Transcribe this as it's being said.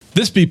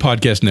This B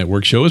Podcast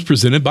Network show is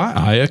presented by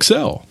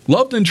IXL.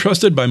 Loved and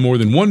trusted by more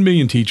than 1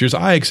 million teachers,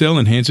 IXL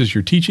enhances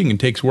your teaching and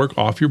takes work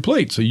off your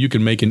plate so you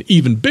can make an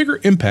even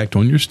bigger impact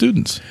on your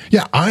students.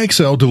 Yeah,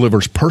 IXL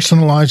delivers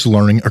personalized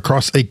learning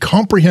across a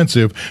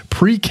comprehensive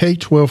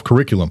pre-K-12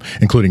 curriculum,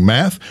 including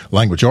math,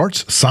 language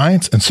arts,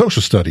 science, and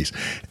social studies,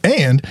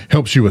 and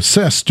helps you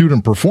assess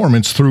student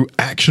performance through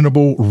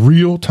actionable,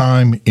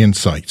 real-time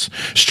insights.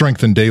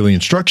 Strengthen daily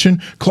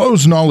instruction,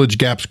 close knowledge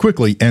gaps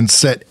quickly, and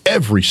set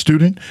every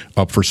student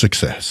up for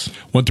success.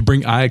 Want to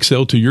bring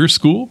IXL to your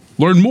school?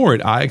 Learn more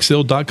at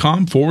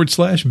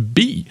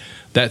IXL.com/B.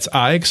 That's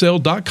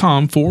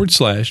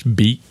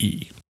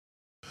IXL.com/BE.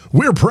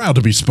 We're proud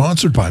to be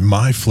sponsored by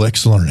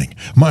MyFlex Learning.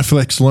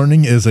 MyFlex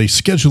Learning is a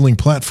scheduling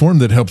platform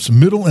that helps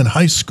middle and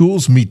high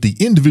schools meet the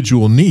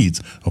individual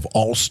needs of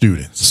all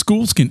students.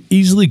 Schools can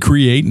easily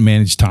create and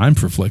manage time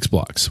for flex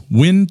blocks,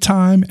 win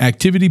time,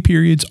 activity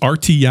periods,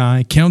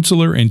 RTI,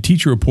 counselor and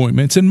teacher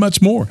appointments, and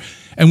much more.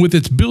 And with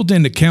its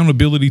built-in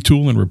accountability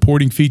tool and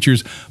reporting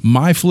features,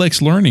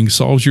 MyFlex Learning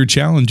solves your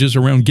challenges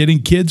around getting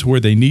kids where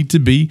they need to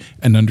be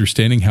and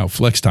understanding how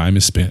flex time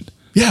is spent.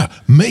 Yeah,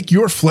 make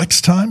your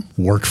flex time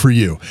work for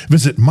you.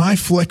 Visit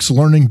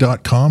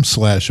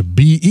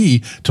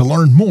myflexlearning.com/BE to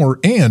learn more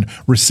and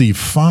receive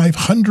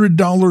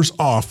 $500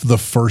 off the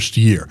first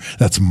year.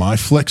 That's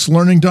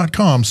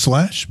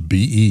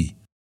myflexlearning.com/BE.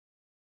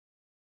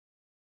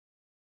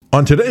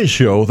 On today's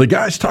show, the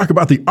guys talk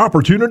about the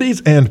opportunities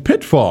and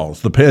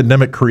pitfalls the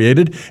pandemic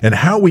created and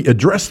how we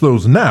address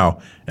those now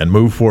and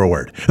move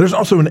forward. There's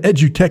also an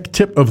EduTech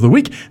tip of the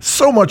week.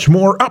 So much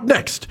more up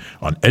next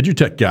on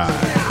EduTech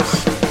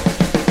Guys.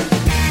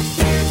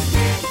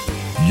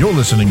 You're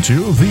listening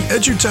to the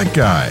EduTech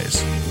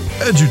Guys,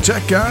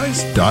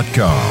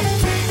 edutechguys.com.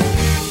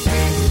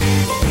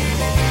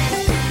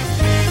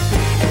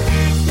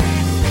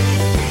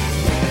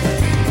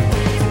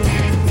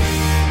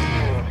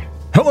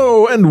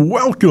 Hello and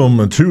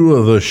welcome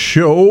to the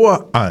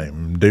show.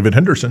 I'm David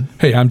Henderson.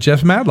 Hey, I'm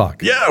Jeff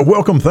Madlock. Yeah,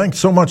 welcome. Thanks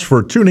so much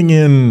for tuning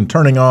in,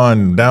 turning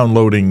on,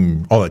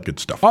 downloading, all that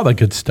good stuff. All that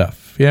good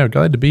stuff. Yeah,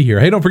 glad to be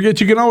here. Hey, don't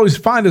forget, you can always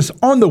find us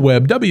on the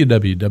web,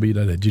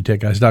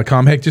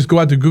 www.edutechguys.com. Heck, just go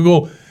out to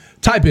Google,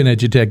 type in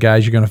EduTech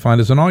Guys. You're going to find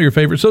us on all your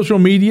favorite social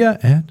media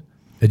at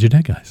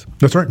EduTech Guys.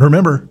 That's right.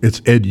 Remember, it's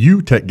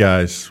EduTech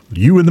Guys,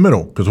 you in the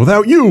middle, because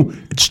without you,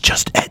 it's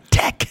just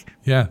EdTech.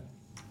 Yeah,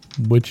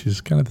 which is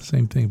kind of the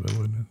same thing, but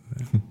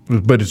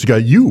But it's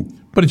got you.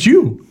 But it's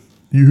you.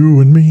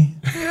 You and me,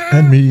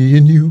 and me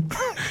and you.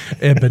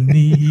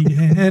 Ebony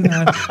and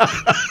I.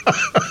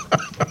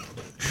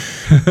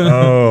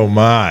 Oh,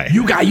 my.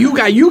 You got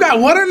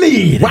what I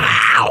need.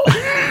 Wow.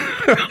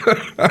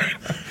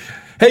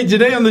 Hey,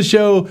 today on the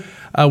show,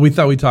 we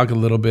thought we'd talk a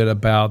little bit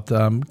about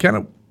kind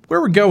of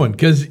where we're going.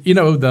 Because,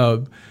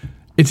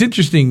 it's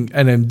interesting,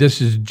 and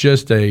this is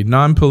just a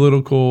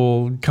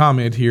non-political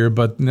comment here,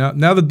 but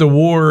now that the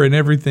war and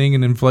everything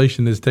and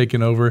inflation has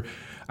taken over,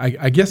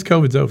 I guess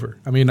COVID's over.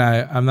 I mean,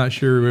 I'm not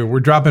sure. We're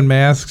dropping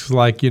masks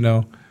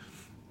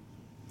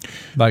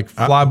like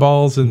fly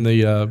balls in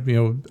the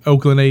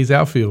Oakland A's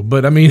outfield.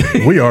 But I mean,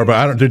 we are.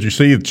 But did you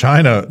see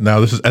China? Now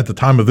this is at the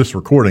time of this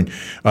recording.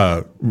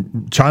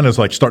 China's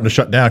like starting to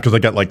shut down because they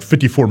got like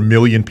 54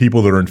 million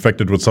people that are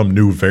infected with some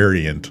new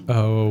variant.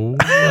 Oh,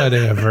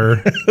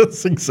 whatever.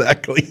 That's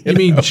exactly. You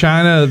mean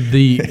China,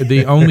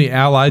 the only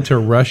ally to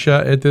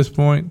Russia at this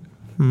point?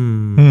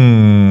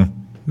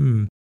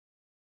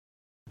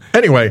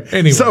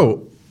 Anyway,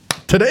 so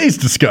today's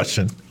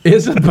discussion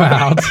is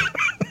about.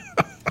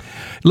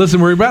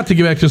 Listen, we're about to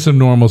get back to some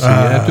normalcy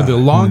after the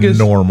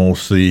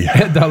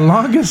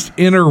longest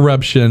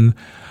interruption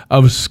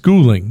of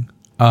schooling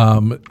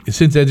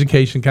since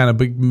education kind of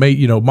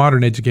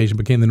modern education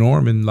became the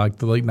norm in like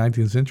the late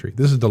 19th century.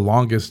 This is the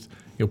longest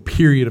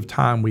period of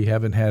time we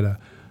haven't had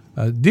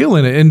a deal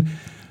in it, and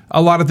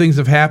a lot of things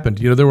have happened.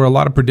 There were a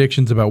lot of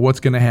predictions about what's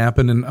going to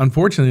happen, and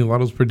unfortunately, a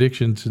lot of those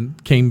predictions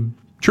came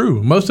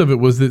true. Most of it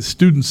was that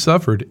students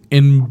suffered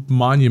in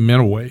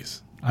monumental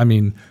ways. I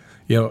mean,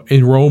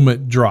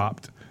 enrollment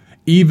dropped.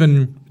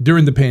 Even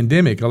during the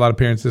pandemic, a lot of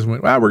parents just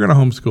went, well, we're going to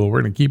homeschool.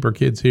 We're going to keep our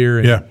kids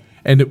here.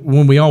 And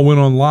when we all went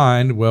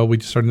online, well, we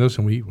just started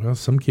noticing,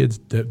 some kids,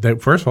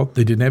 first of all,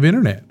 they didn't have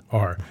internet.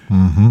 Or,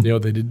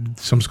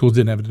 some schools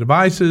didn't have the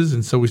devices.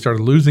 And so we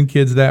started losing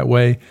kids that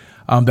way.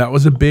 That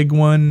was a big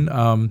one.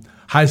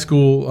 High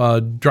school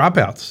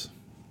dropouts,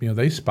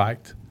 they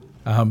spiked.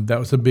 That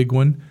was a big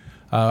one.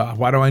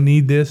 Why do I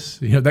need this?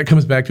 That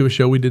comes back to a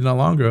show we did not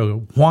long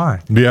ago. Why?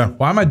 Yeah.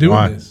 Why am I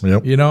doing this?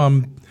 Yep.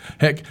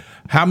 Heck,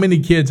 how many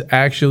kids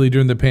actually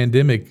during the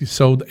pandemic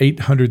sold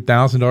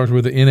 $800,000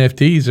 worth of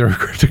NFTs or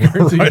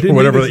cryptocurrency?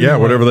 Right.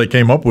 Whatever they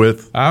came up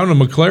with. I don't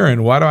know,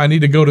 McLaren. Why do I need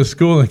to go to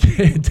school and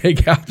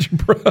take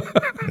algebra?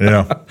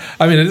 Yeah.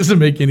 I mean, it doesn't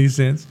make any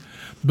sense.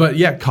 But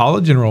yeah,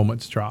 college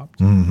enrollments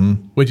dropped,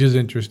 which is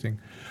interesting.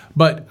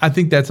 But I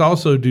think that's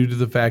also due to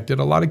the fact that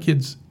a lot of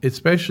kids,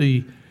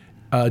 especially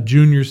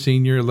junior,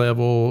 senior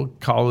level,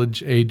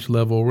 college age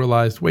level,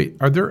 realized, wait,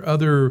 are there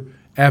other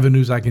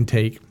avenues I can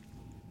take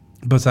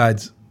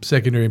besides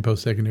secondary and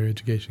post-secondary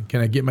education?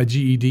 Can I get my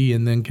GED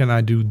and then can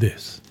I do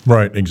this?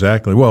 Right,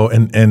 exactly. Well,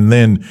 and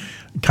then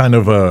kind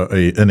of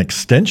an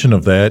extension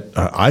of that,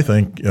 I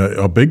think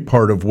a big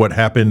part of what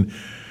happened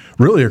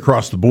really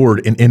across the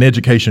board in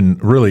education,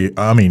 really,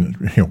 I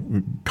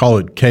mean, call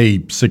it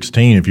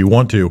K-16 if you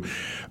want to,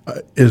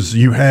 is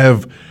you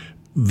have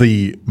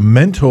the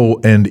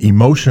mental and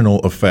emotional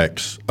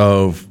effects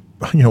of,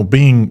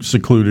 being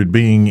secluded,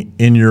 being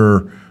in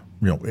your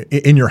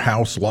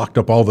house, locked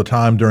up all the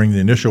time during the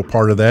initial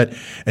part of that.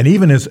 And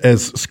even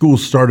as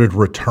schools started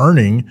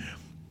returning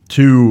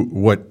to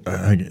what,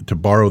 to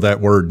borrow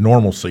that word,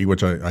 normalcy,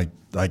 which I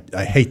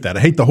hate that. I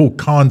hate the whole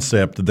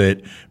concept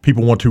that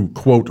people want to,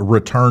 quote,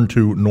 return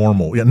to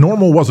normal. Yeah,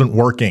 normal wasn't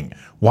working.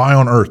 Why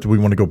on earth do we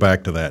want to go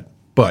back to that?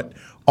 But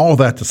all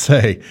that to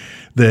say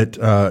that,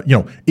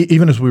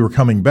 even as we were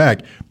coming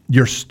back,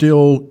 you're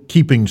still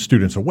keeping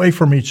students away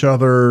from each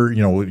other,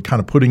 kind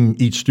of putting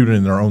each student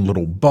in their own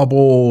little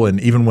bubble. And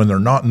even when they're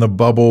not in the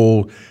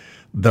bubble,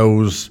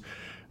 those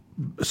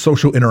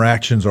social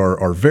interactions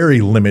are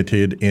very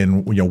limited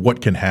in,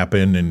 what can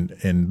happen.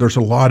 And there's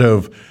a lot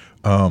of,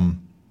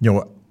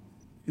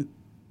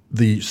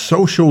 the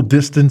social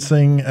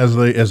distancing, as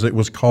it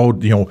was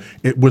called,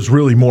 it was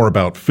really more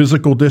about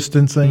physical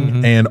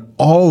distancing, and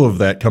all of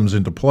that comes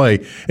into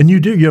play. And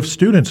you have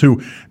students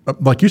who,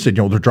 like you said,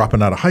 they're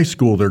dropping out of high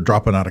school, they're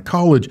dropping out of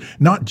college,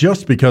 not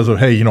just because of,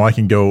 hey, I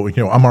can go,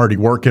 I'm already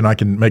working, I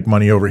can make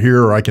money over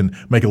here, or I can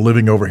make a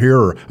living over here,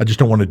 or I just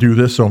don't want to do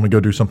this, so I'm going to go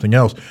do something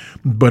else.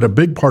 But a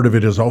big part of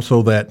it is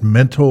also that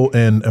mental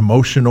and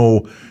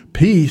emotional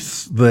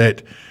piece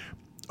that,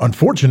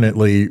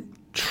 unfortunately,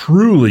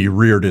 truly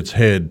reared its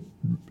head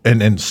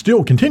and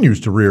still continues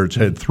to rear its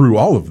head through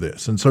all of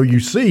this. And so you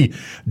see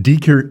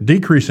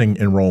decreasing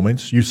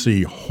enrollments, you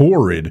see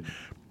horrid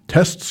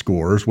test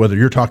scores, whether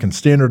you're talking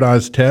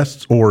standardized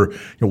tests or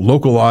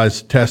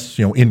localized tests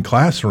in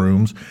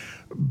classrooms.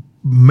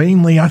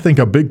 Mainly, I think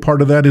a big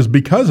part of that is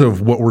because of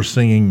what we're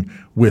seeing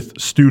with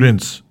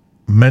students'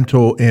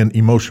 mental and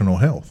emotional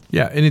health.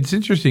 Yeah, and it's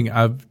interesting.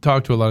 I've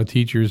talked to a lot of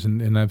teachers,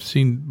 and I've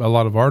seen a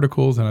lot of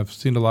articles, and I've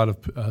seen a lot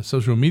of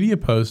social media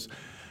posts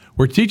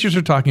where teachers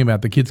are talking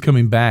about the kids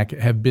coming back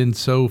have been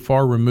so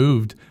far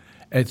removed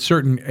at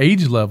certain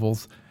age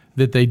levels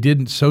that they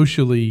didn't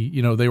socially,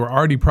 they were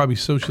already probably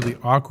socially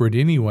awkward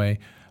anyway,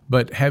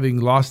 but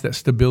having lost that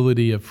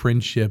stability of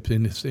friendship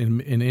and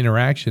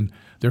interaction,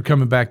 they're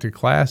coming back to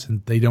class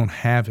and they don't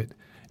have it.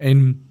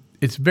 And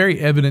it's very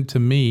evident to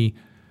me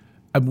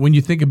when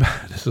you think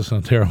about this is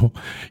so terrible.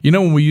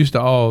 When we used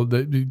to all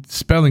the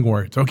spelling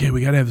words. Okay, we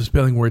got to have the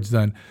spelling words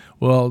done.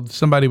 Well,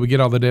 somebody would get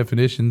all the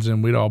definitions,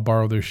 and we'd all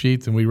borrow their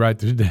sheets, and we'd write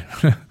this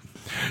down.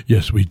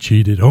 Yes, we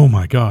cheated. Oh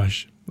my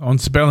gosh, on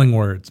spelling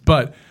words.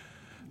 But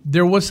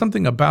there was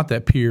something about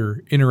that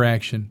peer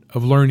interaction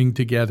of learning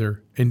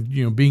together,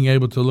 and being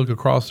able to look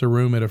across the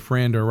room at a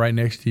friend or right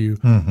next to you,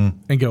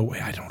 and go,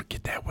 "Wait, I don't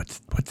get that. What's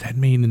that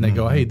mean?" And they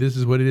go, "Hey, this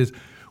is what it is."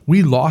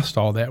 We lost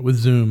all that with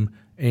Zoom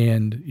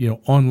and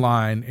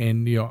online,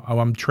 and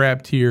I'm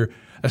trapped here,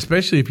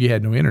 especially if you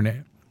had no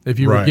internet. If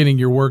you were getting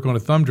your work on a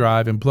thumb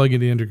drive and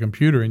plugging it into your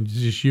computer, and it's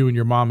just you and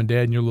your mom and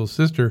dad and your little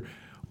sister,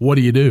 what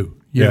do?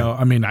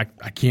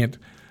 I can't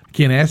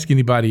ask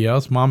anybody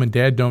else. Mom and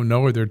dad don't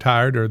know, or they're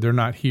tired, or they're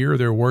not here, or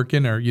they're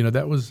working, or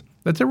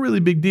that's a really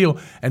big deal.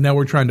 And now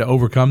we're trying to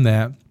overcome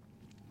that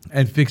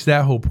and fix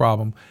that whole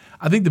problem.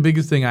 I think the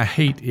biggest thing I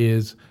hate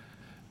is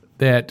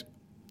that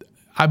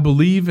I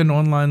believe in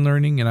online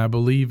learning and I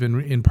believe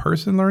in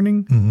in-person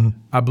learning.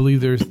 I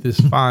believe there's this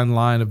fine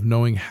line of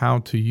knowing how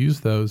to use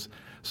those.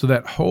 So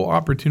that whole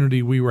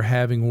opportunity we were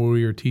having when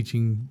we were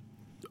teaching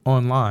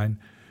online,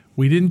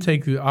 we didn't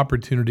take the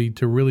opportunity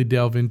to really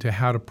delve into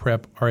how to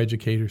prep our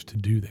educators to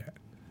do that.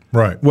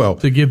 Right. Well,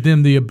 to give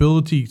them the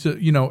ability to,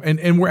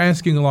 and we're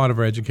asking a lot of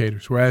our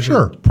educators. We're asking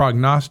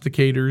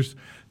prognosticators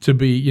to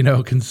be,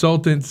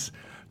 consultants,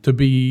 to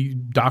be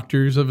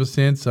doctors of a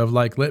sense of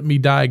like, let me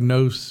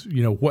diagnose,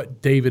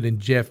 what David and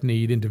Jeff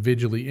need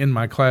individually in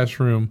my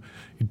classroom.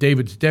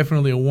 David's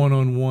definitely a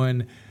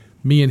one-on-one,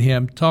 me and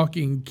him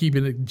talking,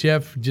 keeping it,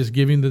 Jeff just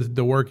giving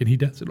the work and he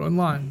does it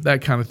online,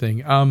 that kind of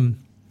thing.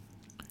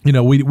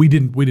 We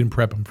didn't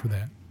prep him for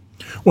that.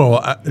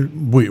 Well,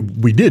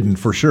 we didn't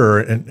for sure.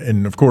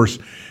 And of course,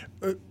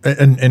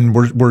 and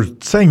we're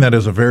saying that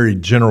as a very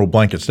general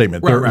blanket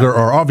statement. There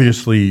are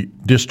obviously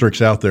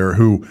districts out there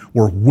who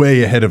were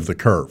way ahead of the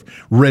curve,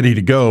 ready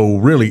to go,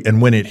 really.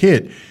 And when it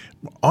hit,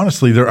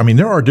 honestly, there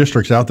are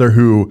districts out there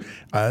who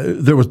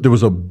there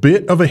was a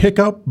bit of a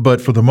hiccup,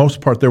 but for the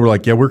most part, they were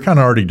like, yeah, we're kind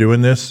of already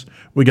doing this.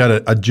 We got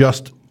to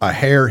adjust a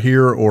hair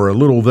here or a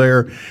little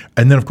there.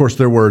 And then, of course,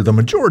 there were the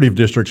majority of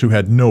districts who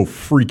had no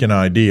freaking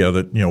idea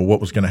that, what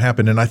was going to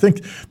happen. And I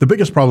think the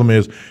biggest problem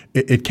is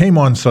it came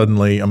on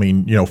suddenly.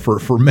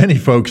 For many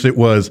folks, it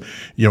was,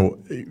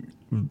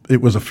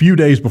 it was a few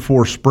days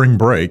before spring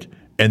break.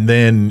 And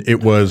then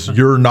it was,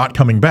 you're not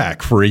coming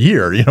back for a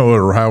year,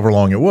 or however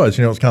long it was.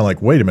 It's kind of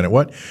like, wait a minute,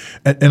 what?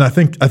 And I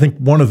think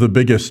one of the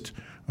biggest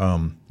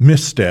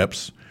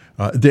missteps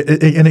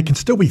And it can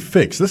still be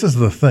fixed. This is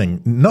the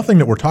thing. Nothing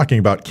that we're talking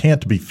about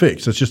can't be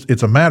fixed.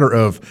 It's a matter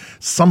of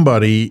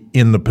somebody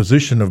in the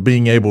position of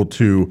being able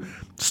to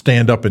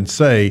stand up and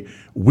say,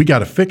 we got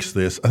to fix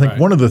this. I think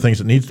one of the things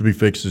that needs to be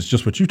fixed is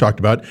just what you talked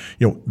about.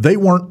 They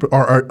weren't,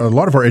 a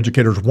lot of our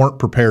educators weren't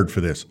prepared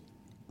for this.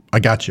 I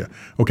got you.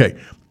 Okay.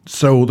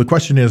 So the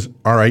question is,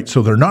 all right,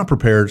 so they're not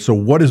prepared. So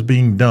what is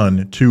being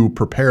done to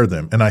prepare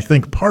them? And I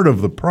think part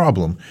of the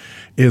problem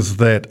is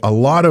that a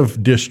lot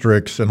of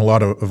districts and a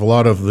lot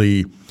of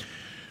the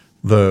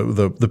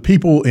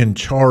people in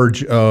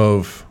charge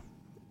of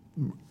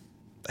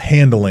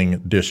handling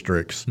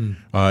districts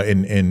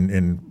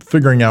in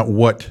figuring out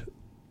what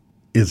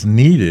is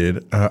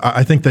needed,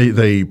 I think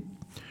they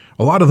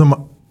a lot of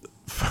them.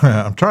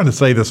 I'm trying to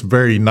say this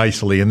very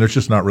nicely, and there's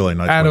just not really a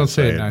nice way I don't to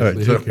say it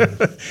nicely. So,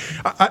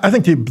 I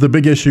think the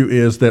big issue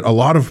is that a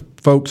lot of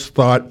folks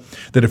thought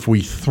that if we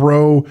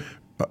throw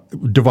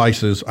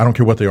devices, I don't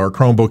care what they are,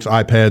 Chromebooks,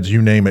 iPads,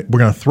 you name it, we're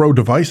going to throw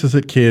devices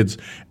at kids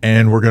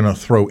and we're going to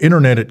throw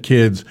internet at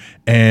kids,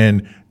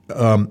 and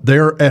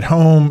they're at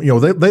home,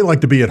 they like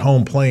to be at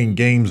home playing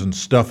games and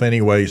stuff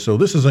anyway, so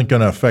this isn't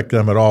going to affect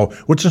them at all.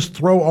 We'll just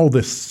throw all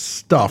this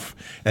stuff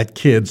at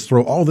kids,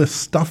 throw all this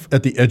stuff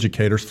at the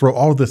educators, throw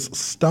all this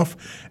stuff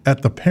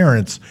at the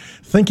parents,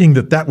 thinking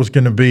that was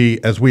going to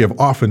be, as we have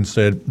often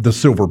said, the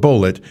silver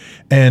bullet.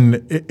 And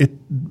it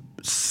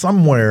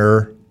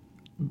somewhere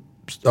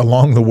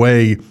along the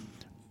way,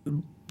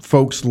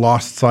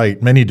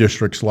 many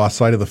districts lost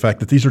sight of the fact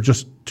that these are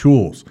just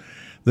tools.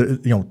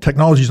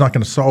 Technology is not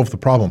going to solve the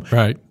problem.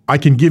 Right. I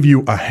can give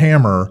you a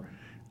hammer.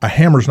 A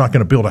hammer's not going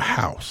to build a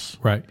house.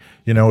 Right.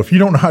 If you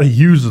don't know how to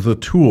use the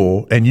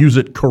tool and use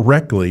it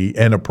correctly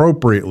and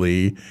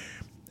appropriately,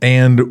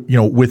 and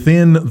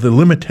within the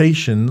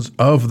limitations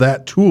of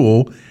that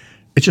tool,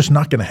 it's just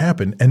not going to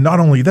happen. And not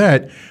only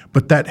that,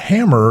 but that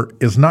hammer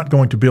is not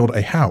going to build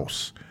a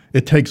house.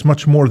 It takes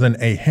much more than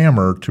a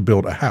hammer to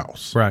build a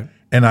house. Right.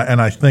 And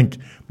I think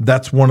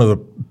that's one of the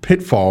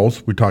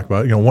pitfalls we talked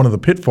about. One of the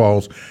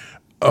pitfalls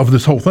of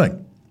this whole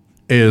thing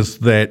is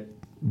that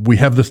we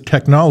have this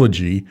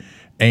technology,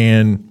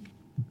 and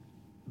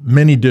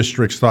many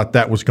districts thought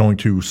that was going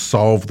to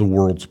solve the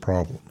world's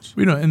problems.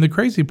 And the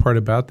crazy part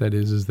about that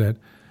is that,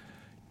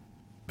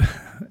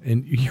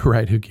 and you're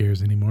right, who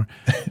cares anymore?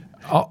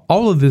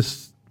 all of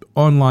this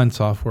online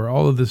software,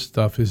 all of this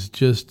stuff is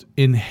just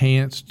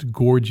enhanced,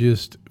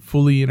 gorgeous,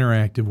 fully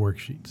interactive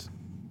worksheets.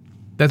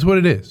 That's what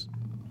it is.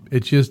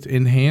 It's just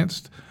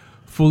enhanced,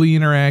 fully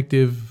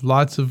interactive,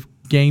 lots of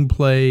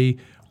gameplay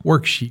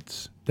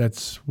worksheets.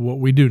 That's what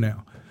we do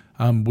now.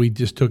 We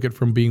just took it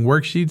from being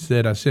worksheets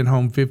that I sent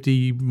home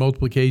 50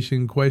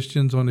 multiplication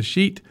questions on a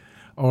sheet,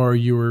 or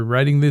you were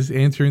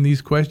answering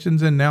these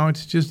questions, and now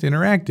it's just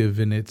interactive,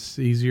 and it's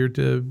easier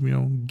to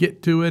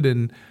get to it.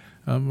 And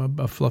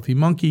a fluffy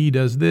monkey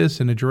does this,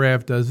 and a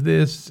giraffe does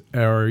this,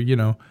 or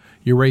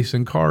you're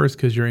racing cars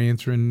because you're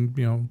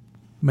answering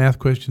math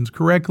questions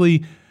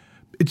correctly.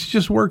 It's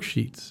just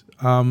worksheets.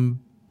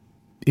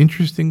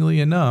 Interestingly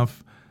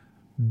enough,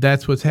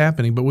 that's what's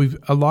happening. But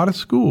a lot of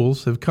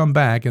schools have come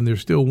back, and they're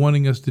still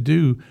wanting us to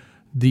do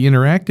the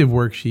interactive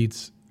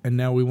worksheets, and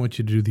now we want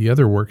you to do the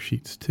other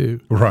worksheets too.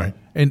 Right.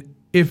 And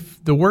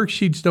if the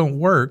worksheets don't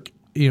work,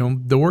 the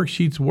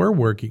worksheets were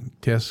working.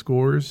 Test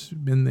scores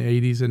in the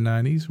 80s and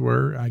 90s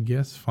were, I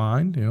guess,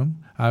 fine.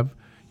 I've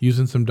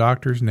using some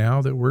doctors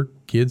now that were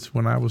kids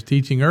when I was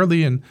teaching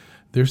early, and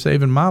they're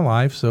saving my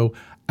life. So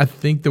I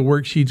think the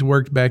worksheets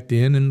worked back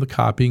then in the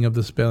copying of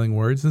the spelling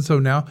words. And so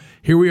now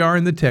here we are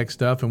in the tech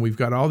stuff, and we've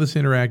got all this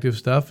interactive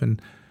stuff,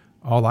 and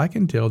all I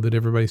can tell that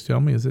everybody's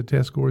telling me is that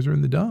test scores are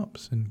in the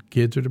dumps and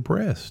kids are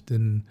depressed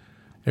and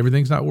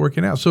everything's not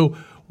working out. So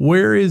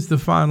where is the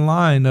fine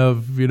line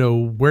of,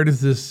 where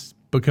does this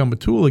become a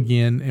tool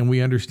again and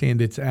we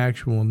understand its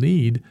actual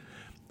need,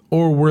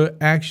 or we're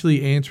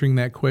actually answering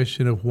that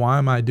question of why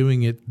am I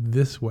doing it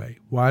this way?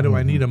 Why do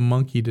I need a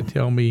monkey to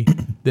tell me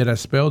that I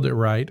spelled it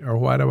right? Or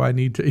why do I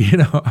need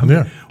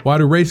to, why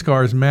do race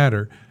cars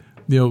matter?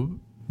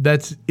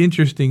 That's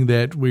interesting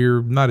that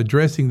we're not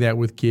addressing that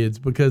with kids,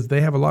 because they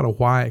have a lot of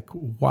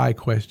why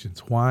questions.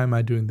 Why am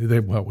I doing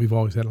this? Well, we've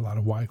always had a lot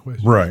of why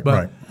questions. Right,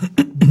 but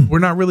we're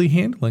not really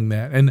handling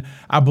that. And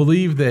I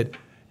believe that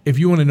if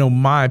you want to know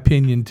my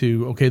opinion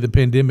to, okay, the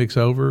pandemic's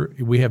over,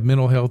 we have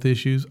mental health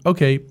issues.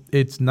 Okay,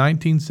 it's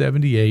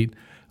 1978.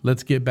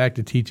 Let's get back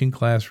to teaching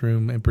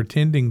classroom and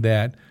pretending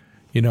that,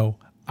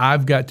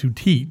 I've got to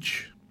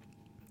teach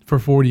for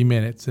 40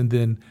 minutes, and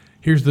then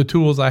here's the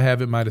tools I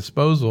have at my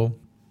disposal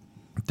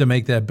to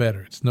make that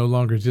better. It's no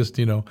longer just,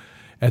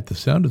 at the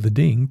sound of the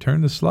ding,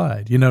 turn the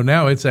slide.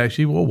 Now it's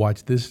actually, we'll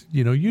watch this,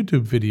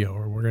 YouTube video,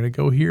 or we're going to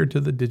go here to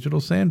the digital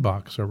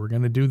sandbox, or we're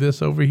going to do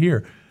this over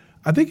here.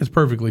 I think it's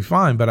perfectly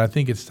fine, but I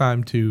think it's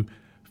time to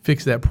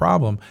fix that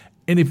problem.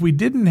 And if we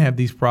didn't have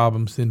these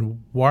problems,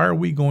 then why are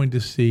we going to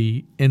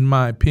see, in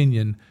my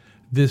opinion,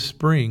 this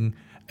spring,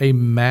 a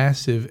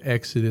massive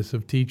exodus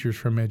of teachers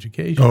from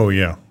education? Oh,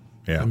 yeah.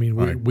 Yeah. I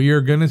mean, we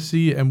are going to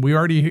see, and we've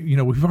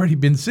already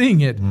been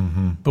seeing it,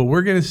 but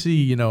we're going to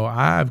see,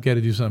 I've got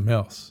to do something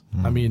else.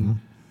 I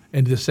mean,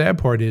 And the sad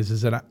part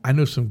is that I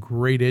know some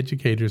great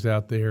educators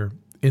out there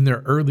in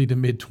their early to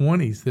mid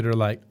 20s that are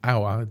like,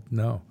 oh,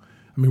 no.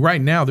 I mean,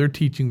 right now they're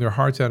teaching their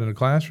hearts out in the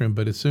classroom,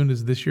 but as soon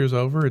as this year's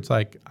over, it's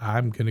like,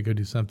 I'm going to go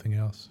do something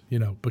else,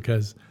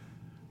 because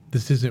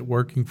this isn't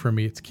working for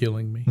me. It's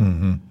killing me.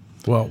 Mm-hmm.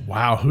 Well,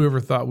 wow. Whoever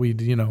thought we'd,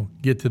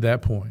 get to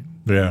that point?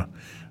 Yeah.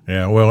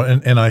 Yeah. Well,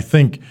 and I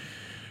think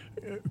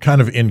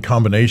kind of in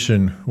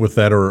combination with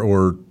that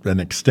or an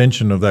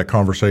extension of that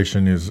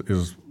conversation is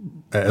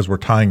as we're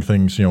tying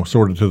things,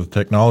 sort of to the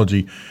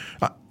technology,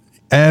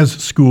 as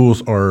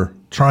schools are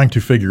trying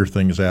to figure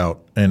things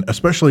out, and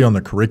especially on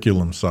the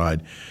curriculum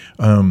side,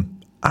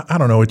 I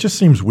don't know. It just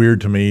seems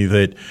weird to me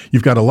that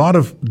you've got a lot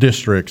of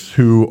districts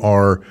who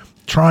are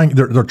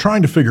they're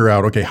trying to figure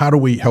out, okay, how do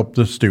we help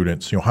the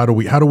students? How do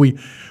we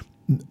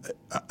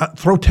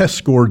throw test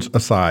scores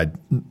aside?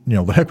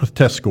 The heck with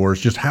test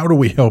scores. Just how do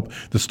we help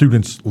the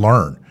students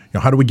learn?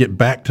 How do we get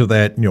back to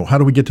that? How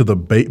do we get to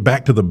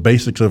back to the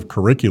basics of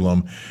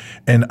curriculum?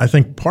 And I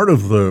think one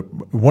of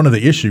the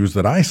issues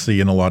that I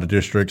see in a lot of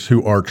districts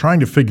who are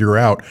trying to figure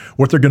out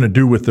what they're going to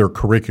do with their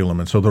curriculum,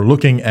 and so they're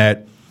looking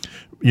at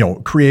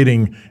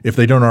creating, if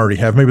they don't already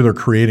have, maybe they're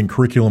creating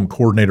curriculum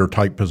coordinator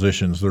type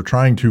positions. They're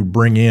trying to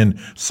bring in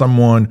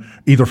someone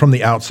either from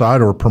the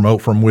outside or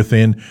promote from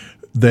within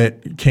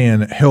that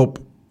can help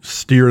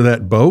steer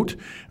that boat.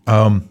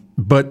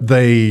 But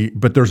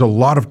there's a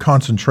lot of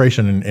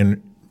concentration,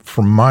 and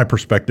from my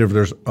perspective,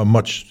 there's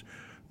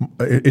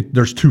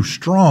there's too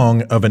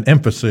strong of an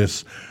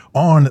emphasis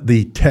on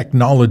the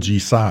technology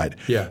side.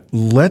 Yeah.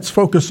 Let's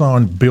focus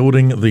on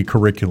building the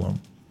curriculum.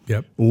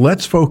 Yep.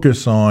 Let's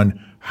focus on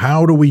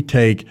how do we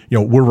take,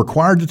 we're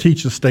required to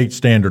teach the state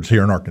standards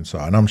here in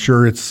Arkansas, and I'm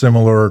sure it's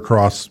similar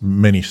across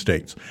many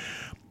states.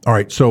 All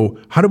right, so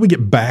how do we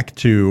get back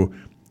to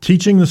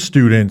teaching the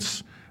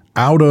students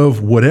out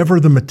of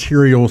whatever the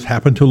materials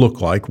happen to look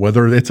like,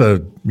 whether it's a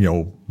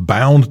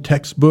bound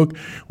textbook,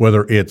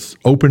 whether it's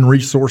open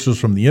resources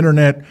from the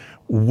internet,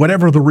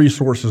 whatever the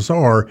resources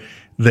are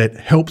that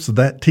helps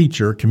that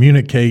teacher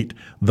communicate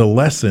the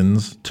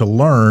lessons to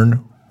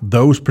learn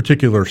those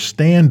particular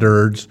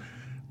standards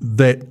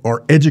that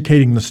are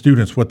educating the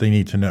students what they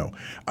need to know.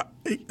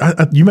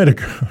 You made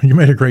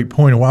a great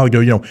point a while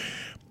ago.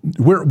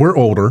 We're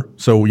older,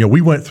 so we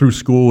went through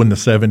school in the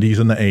 70s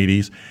and the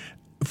 80s.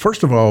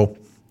 First of all,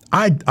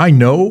 I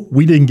know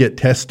we didn't get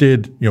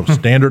tested,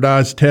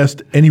 standardized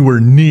test anywhere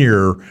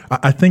near.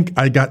 I think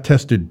I got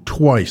tested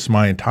twice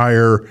my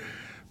entire,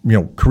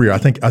 career. I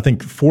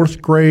think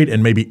fourth grade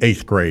and maybe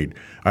eighth grade.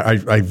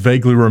 I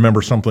vaguely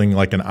remember something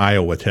like an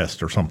Iowa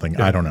test or something.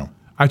 Yeah. I don't know.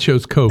 I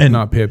chose Coke,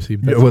 not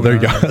Pepsi. Well, there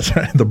you go.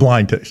 The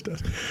blind taste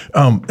test.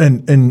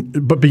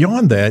 But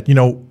beyond that,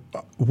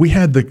 we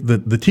had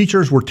the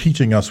teachers were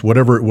teaching us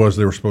whatever it was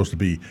they were supposed to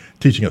be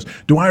teaching us.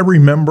 Do I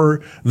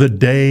remember the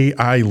day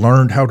I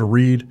learned how to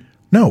read?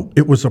 No,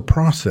 it was a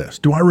process.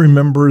 Do I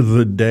remember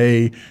the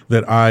day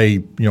that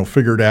I,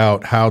 figured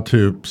out how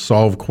to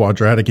solve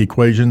quadratic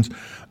equations?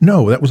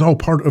 No, that was all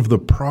part of the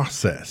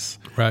process.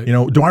 Right.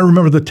 Do I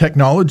remember the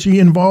technology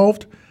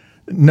involved?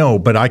 No,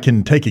 but I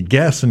can take a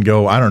guess and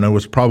go, I don't know,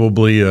 it's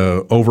probably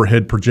a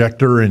overhead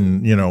projector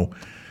and,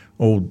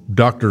 old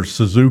Dr.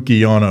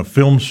 Suzuki on a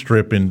film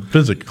strip in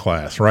physics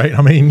class, right?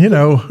 I mean,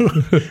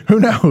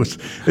 who knows?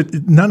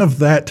 None of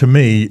that to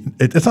me,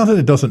 it's not that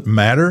it doesn't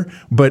matter,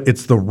 but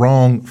it's the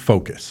wrong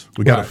focus.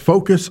 We got to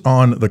focus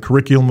on the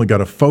curriculum. We got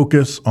to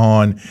focus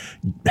on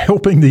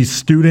helping these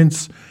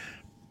students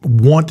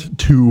want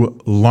to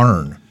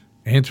learn.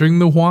 Answering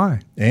the why.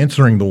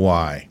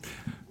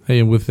 Hey,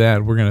 and with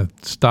that, we're going to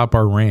stop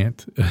our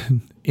rant.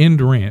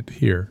 End rant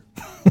here.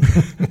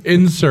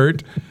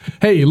 Insert.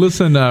 Hey,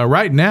 listen,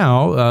 right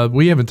now,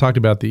 we haven't talked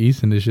about the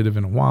East Initiative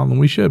in a while, and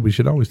we should. We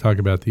should always talk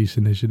about the East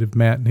Initiative.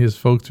 Matt and his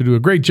folks do a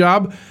great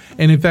job.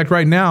 And in fact,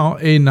 right now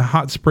in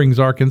Hot Springs,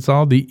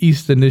 Arkansas, the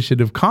East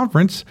Initiative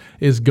Conference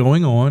is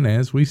going on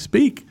as we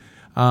speak.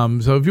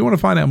 So if you want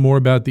to find out more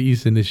about the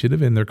East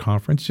Initiative and their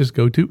conference, just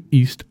go to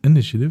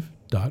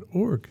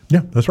eastinitiative.org.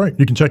 Yeah, that's right.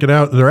 You can check it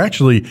out.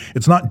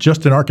 It's not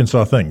just an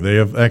Arkansas thing.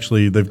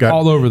 They've got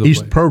all over the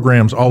East place.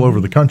 Programs all over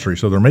the country.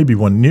 So there may be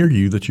one near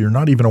you that you're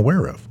not even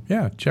aware of.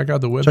 Yeah, check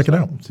out the website. Check it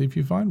out. See if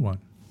you find one.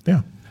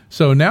 Yeah.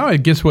 So now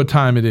guess what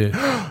time it is?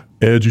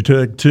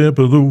 EduTech Tip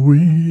of the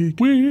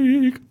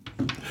Week.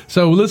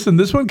 So listen,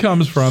 this one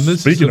comes from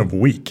this. Speaking of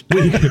weak,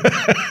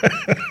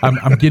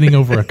 I'm getting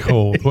over a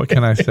cold. What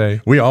can I say?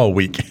 We all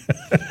weak.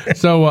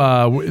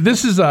 So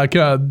this is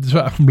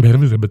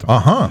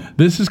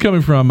This is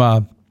coming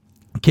from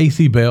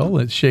Casey Bell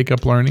at Shake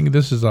Up Learning.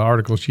 This is an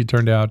article she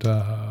turned out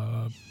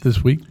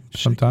this week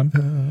sometime.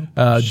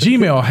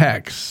 Gmail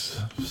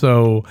hacks.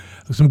 So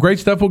some great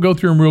stuff. We'll go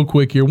through them real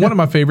quick here. One of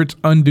my favorites,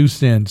 undo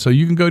send. So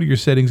you can go to your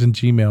settings in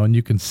Gmail and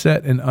you can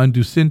set an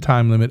undo send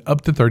time limit up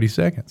to 30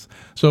 seconds.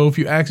 So if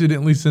you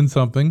accidentally send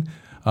something,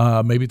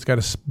 maybe it's got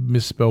a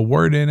misspelled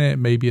word in it,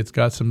 maybe it's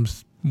got some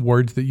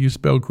words that you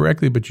spelled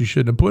correctly, but you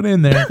shouldn't have put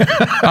in there.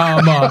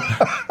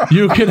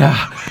 You can,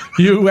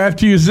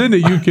 after you send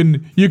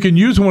it, you can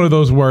use one of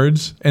those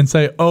words and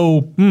say,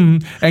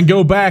 and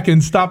go back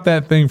and stop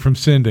that thing from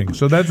sending.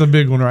 So that's a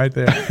big one right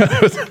there.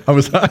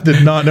 I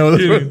did not know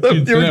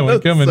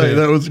that.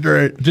 That was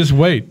great. Just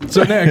wait.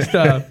 So next,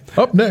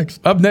 up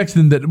next,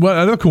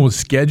 another cool is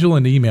schedule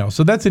an email.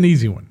 So that's an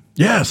easy one.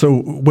 Yeah.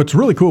 So what's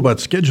really cool about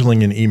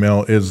scheduling an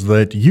email is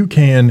that you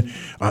can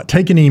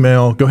take an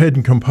email, go ahead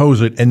and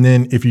compose it, and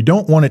then if you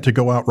don't want it to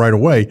go out right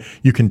away,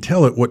 you can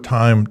tell it what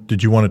time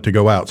did you want it to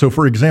go out. So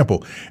for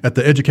example, at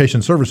the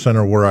Education Service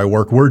Center where I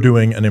work, we're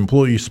doing an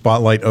employee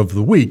spotlight of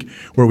the week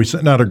where we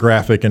send out a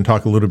graphic and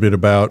talk a little bit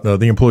about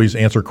the employees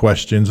answer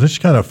questions. It's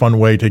kind of a fun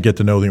way to get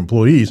to know the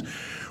employees.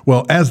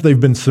 Well, as they've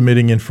been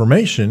submitting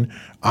information,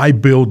 I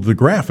build the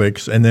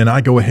graphics and then I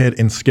go ahead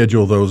and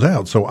schedule those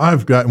out. So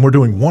and we're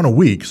doing one a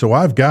week. So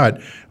I've got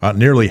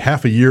nearly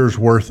half a year's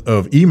worth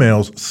of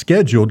emails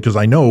scheduled because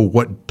I know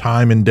what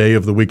time and day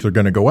of the week they're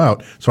going to go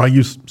out. So I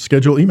use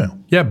schedule email.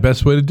 Yeah,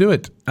 best way to do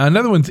it.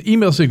 Another one's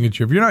email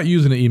signature. If you're not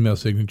using an email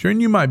signature,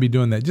 and you might be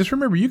doing that, just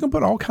remember you can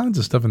put all kinds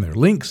of stuff in there.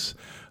 Links,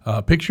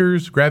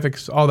 pictures,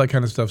 graphics, all that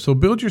kind of stuff. So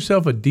build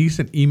yourself a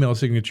decent email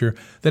signature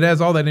that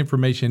has all that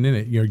information in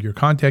it, your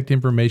contact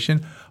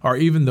information, or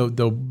even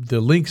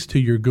the links to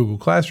your Google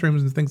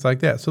Classrooms and things like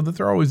that, so that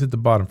they're always at the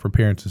bottom for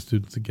parents and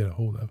students to get a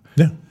hold of.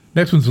 Yeah.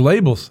 Next one's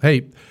labels.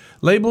 Hey,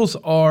 labels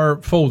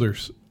are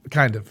folders,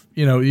 kind of.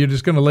 You're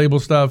just going to label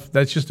stuff.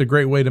 That's just a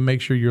great way to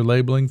make sure you're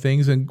labeling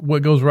things. And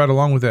what goes right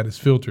along with that is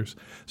filters.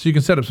 So you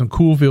can set up some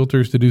cool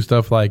filters to do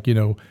stuff like,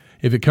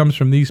 if it comes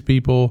from these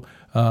people,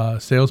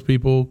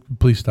 salespeople,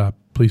 please stop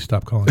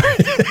calling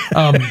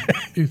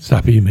me.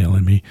 Stop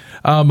emailing me.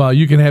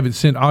 You can have it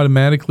sent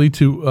automatically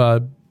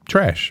to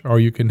trash,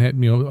 or you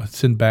can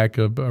send back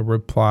a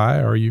reply,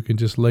 or you can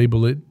just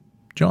label it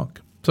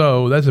junk.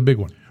 So that's a big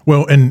one.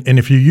 Well, and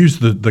if you use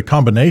the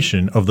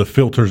combination of the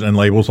filters and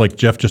labels, like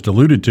Jeff just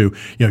alluded to,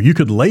 you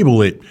could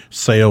label it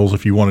sales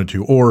if you wanted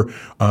to, or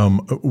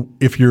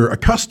if you're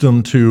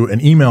accustomed to an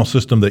email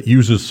system that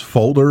uses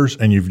folders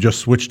and you've just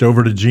switched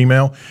over to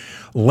Gmail,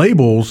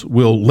 labels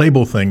will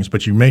label things,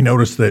 but you may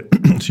notice that,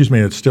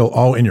 it's still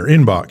all in your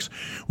inbox.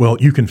 Well,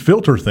 you can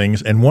filter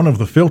things, and one of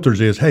the filters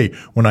is, hey,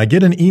 when I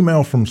get an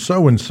email from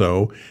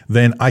so-and-so,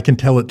 then I can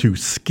tell it to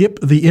skip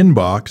the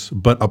inbox,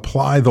 but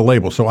apply the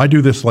label. So I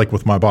do this like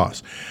with my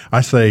boss.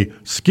 I say,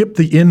 skip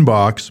the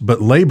inbox,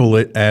 but label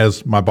it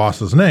as my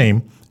boss's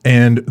name,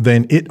 and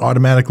then it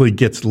automatically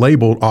gets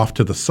labeled off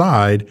to the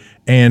side.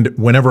 And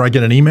whenever I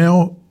get an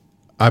email,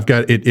 I've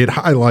got it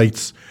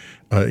highlights,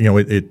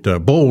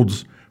 it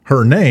bolds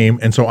her name,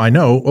 and so I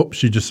know,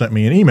 she just sent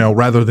me an email,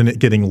 rather than it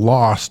getting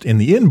lost in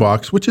the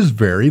inbox, which is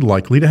very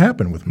likely to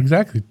happen with me.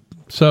 Exactly.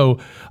 So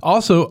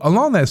also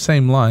along that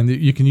same line,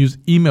 you can use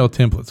email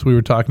templates. We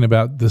were talking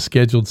about the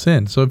scheduled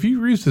send. So if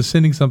you're used to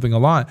sending something a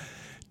lot,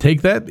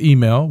 take that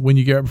email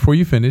before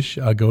you finish,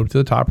 go to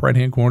the top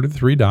right-hand corner to the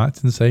three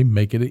dots and say,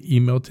 make it an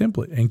email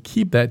template, and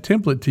keep that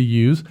template to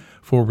use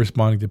for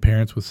responding to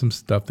parents with some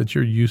stuff that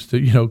you're used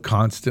to,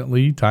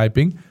 constantly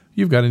typing.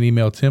 You've got an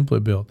email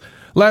template built.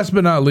 Last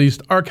but not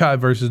least,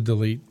 archive versus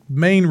delete.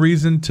 Main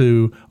reason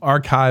to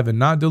archive and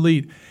not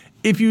delete.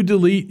 If you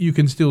delete, you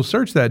can still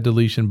search that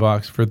deletion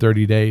box for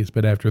 30 days,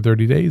 but after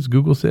 30 days,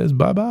 Google says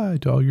bye-bye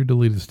to all your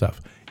deleted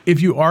stuff.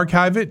 If you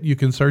archive it, you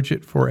can search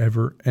it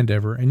forever and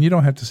ever, and you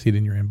don't have to see it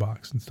in your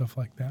inbox and stuff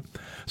like that.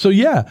 So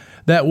yeah,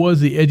 that was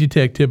the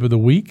EduTech tip of the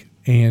week,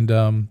 and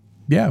I'm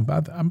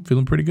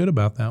feeling pretty good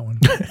about that one.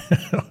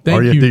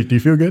 Thank you. Do you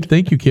feel good?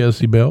 Thank you,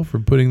 Kelsey Bell, for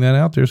putting that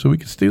out there so we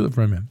could steal it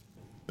from him.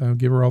 I'll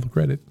give her all the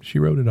credit. She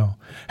wrote it all.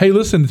 Hey,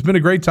 listen, it's been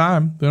a great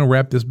time. I'm going to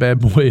wrap this bad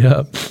boy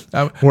up.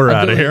 We're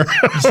out of here.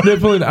 I'm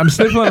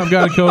sniffling. I've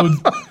got a cold.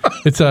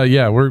 It's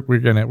we're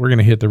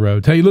gonna hit the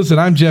road. Hey, listen,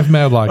 I'm Jeff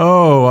Madlock.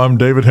 Oh, I'm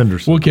David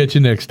Henderson. We'll catch you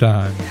next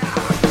time.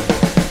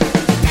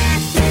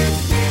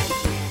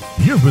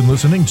 You've been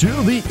listening to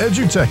the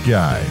EduTech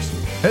Guys.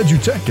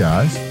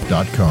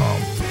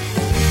 EduTechGuys.com.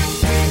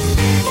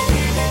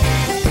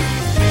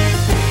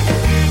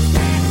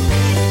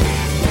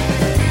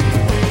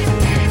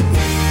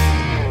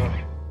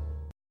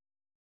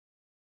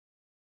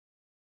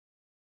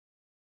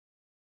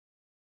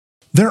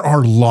 There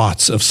are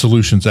lots of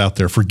solutions out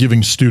there for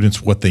giving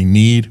students what they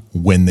need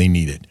when they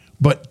need it.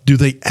 But do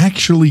they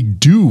actually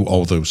do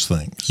all those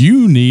things?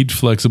 You need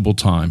flexible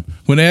time.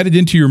 When added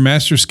into your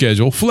master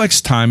schedule, Flex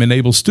Time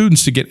enables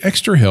students to get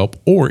extra help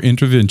or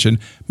intervention,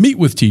 meet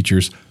with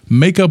teachers,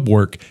 make up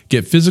work,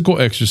 get physical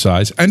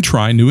exercise, and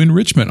try new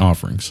enrichment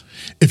offerings.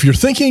 If you're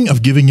thinking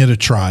of giving it a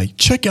try,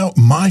 check out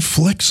My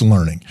Flex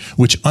Learning,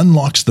 which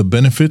unlocks the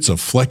benefits of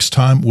Flex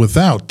Time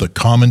without the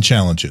common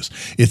challenges.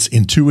 Its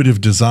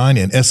intuitive design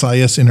and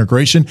SIS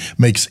integration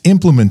makes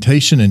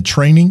implementation and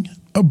training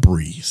a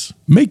breeze.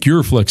 Make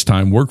your flex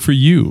time work for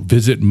you.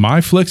 Visit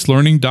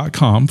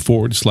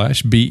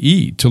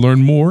myflexlearning.com/BE to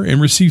learn more and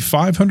receive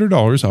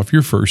 $500 off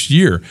your first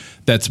year.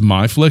 That's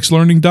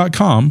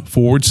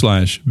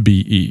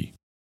myflexlearning.com/BE.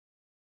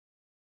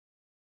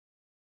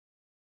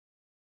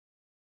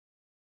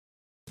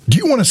 Do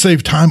you want to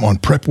save time on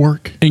prep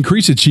work?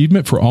 Increase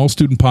achievement for all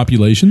student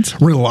populations?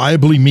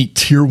 Reliably meet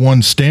Tier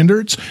 1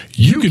 standards?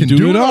 You can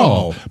do it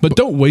all, but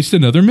don't waste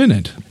another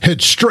minute.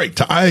 Head straight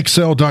to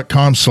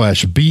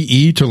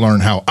IXL.com/BE to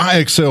learn how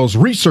IXL's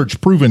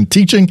research-proven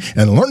teaching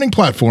and learning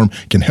platform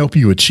can help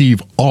you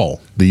achieve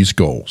all these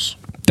goals.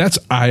 That's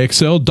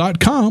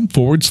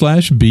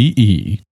IXL.com/BE.